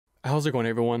How's it going,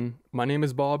 everyone? My name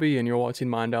is Bobby and you're watching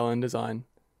Mind Island Design.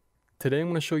 Today I'm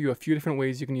going to show you a few different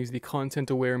ways you can use the Content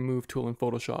Aware Move tool in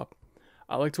Photoshop.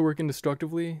 I like to work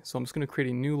indestructively, so I'm just going to create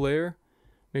a new layer,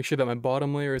 make sure that my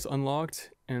bottom layer is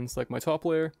unlocked, and select my top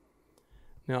layer.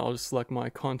 Now I'll just select my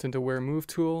Content Aware Move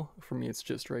tool. For me it's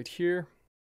just right here.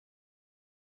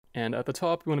 And at the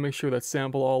top you want to make sure that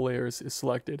Sample All Layers is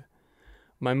selected.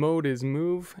 My mode is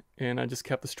Move, and I just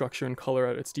kept the structure and color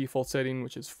at its default setting,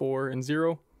 which is 4 and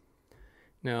 0.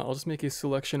 Now I'll just make a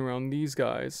selection around these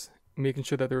guys, making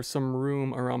sure that there's some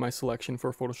room around my selection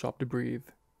for Photoshop to breathe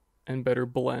and better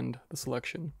blend the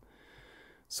selection.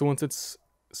 So once it's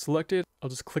selected, I'll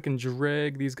just click and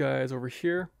drag these guys over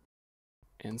here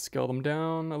and scale them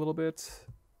down a little bit.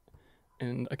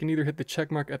 And I can either hit the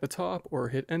check mark at the top or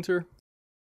hit enter.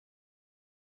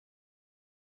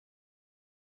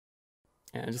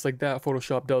 And just like that,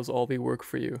 Photoshop does all the work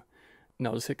for you.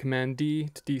 Now just hit Command D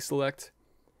to deselect.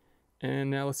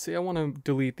 And now let's say I want to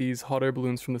delete these hot air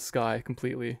balloons from the sky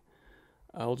completely.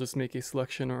 I'll just make a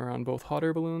selection around both hot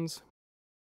air balloons.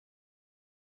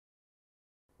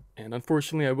 And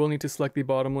unfortunately I will need to select the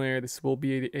bottom layer. This will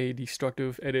be a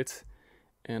destructive edit.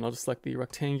 And I'll just select the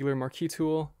rectangular marquee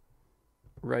tool,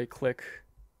 right click,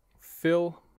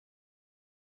 fill.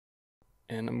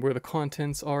 And where the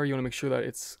contents are, you want to make sure that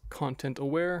it's content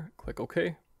aware. Click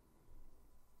OK.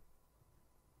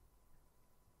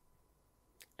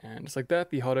 And just like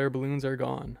that, the hot air balloons are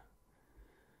gone.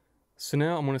 So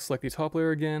now I'm going to select the top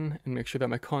layer again and make sure that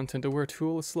my Content Aware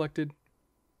tool is selected.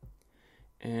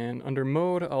 And under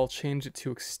mode, I'll change it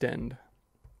to extend.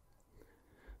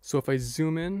 So if I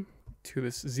zoom in to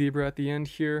this zebra at the end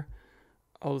here,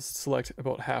 I'll just select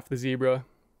about half the zebra.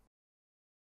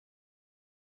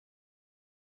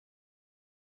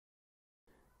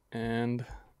 And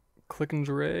click and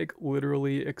drag,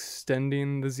 literally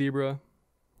extending the zebra.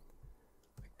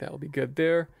 That'll be good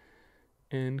there.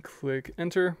 And click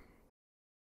enter.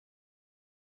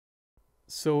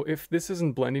 So if this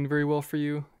isn't blending very well for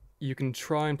you, you can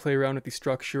try and play around with the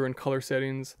structure and color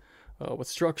settings. What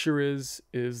structure is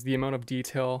the amount of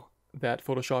detail that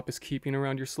Photoshop is keeping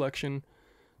around your selection.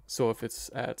 So if it's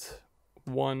at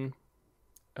 1,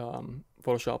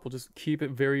 Photoshop will just keep it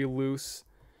very loose.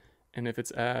 And if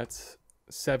it's at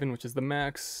 7, which is the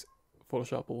max,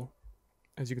 Photoshop will,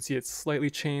 as you can see, it's slightly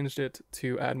changed it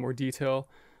to add more detail.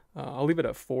 I'll leave it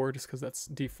at 4 just because that's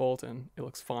default and it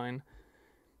looks fine.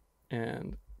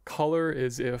 And color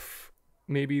is if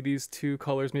maybe these two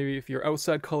colors, maybe if your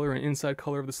outside color and inside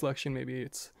color of the selection, maybe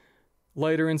it's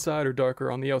lighter inside or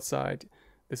darker on the outside.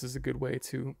 This is a good way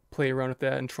to play around with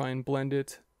that and try and blend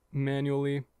it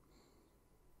manually.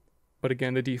 But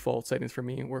again, the default settings for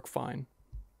me work fine.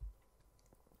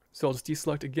 So I'll just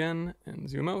deselect again and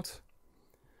zoom out.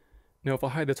 Now if I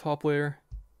hide the top layer,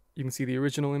 you can see the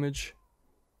original image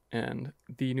and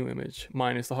the new image,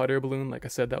 minus the hot air balloon. Like I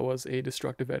said, that was a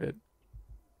destructive edit.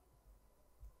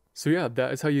 So yeah,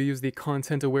 that is how you use the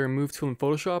Content Aware Move tool in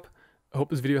Photoshop. I hope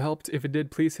this video helped. If it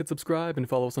did, please hit subscribe and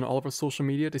follow us on all of our social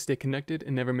media to stay connected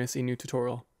and never miss a new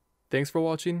tutorial. Thanks for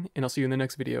watching, and I'll see you in the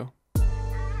next video.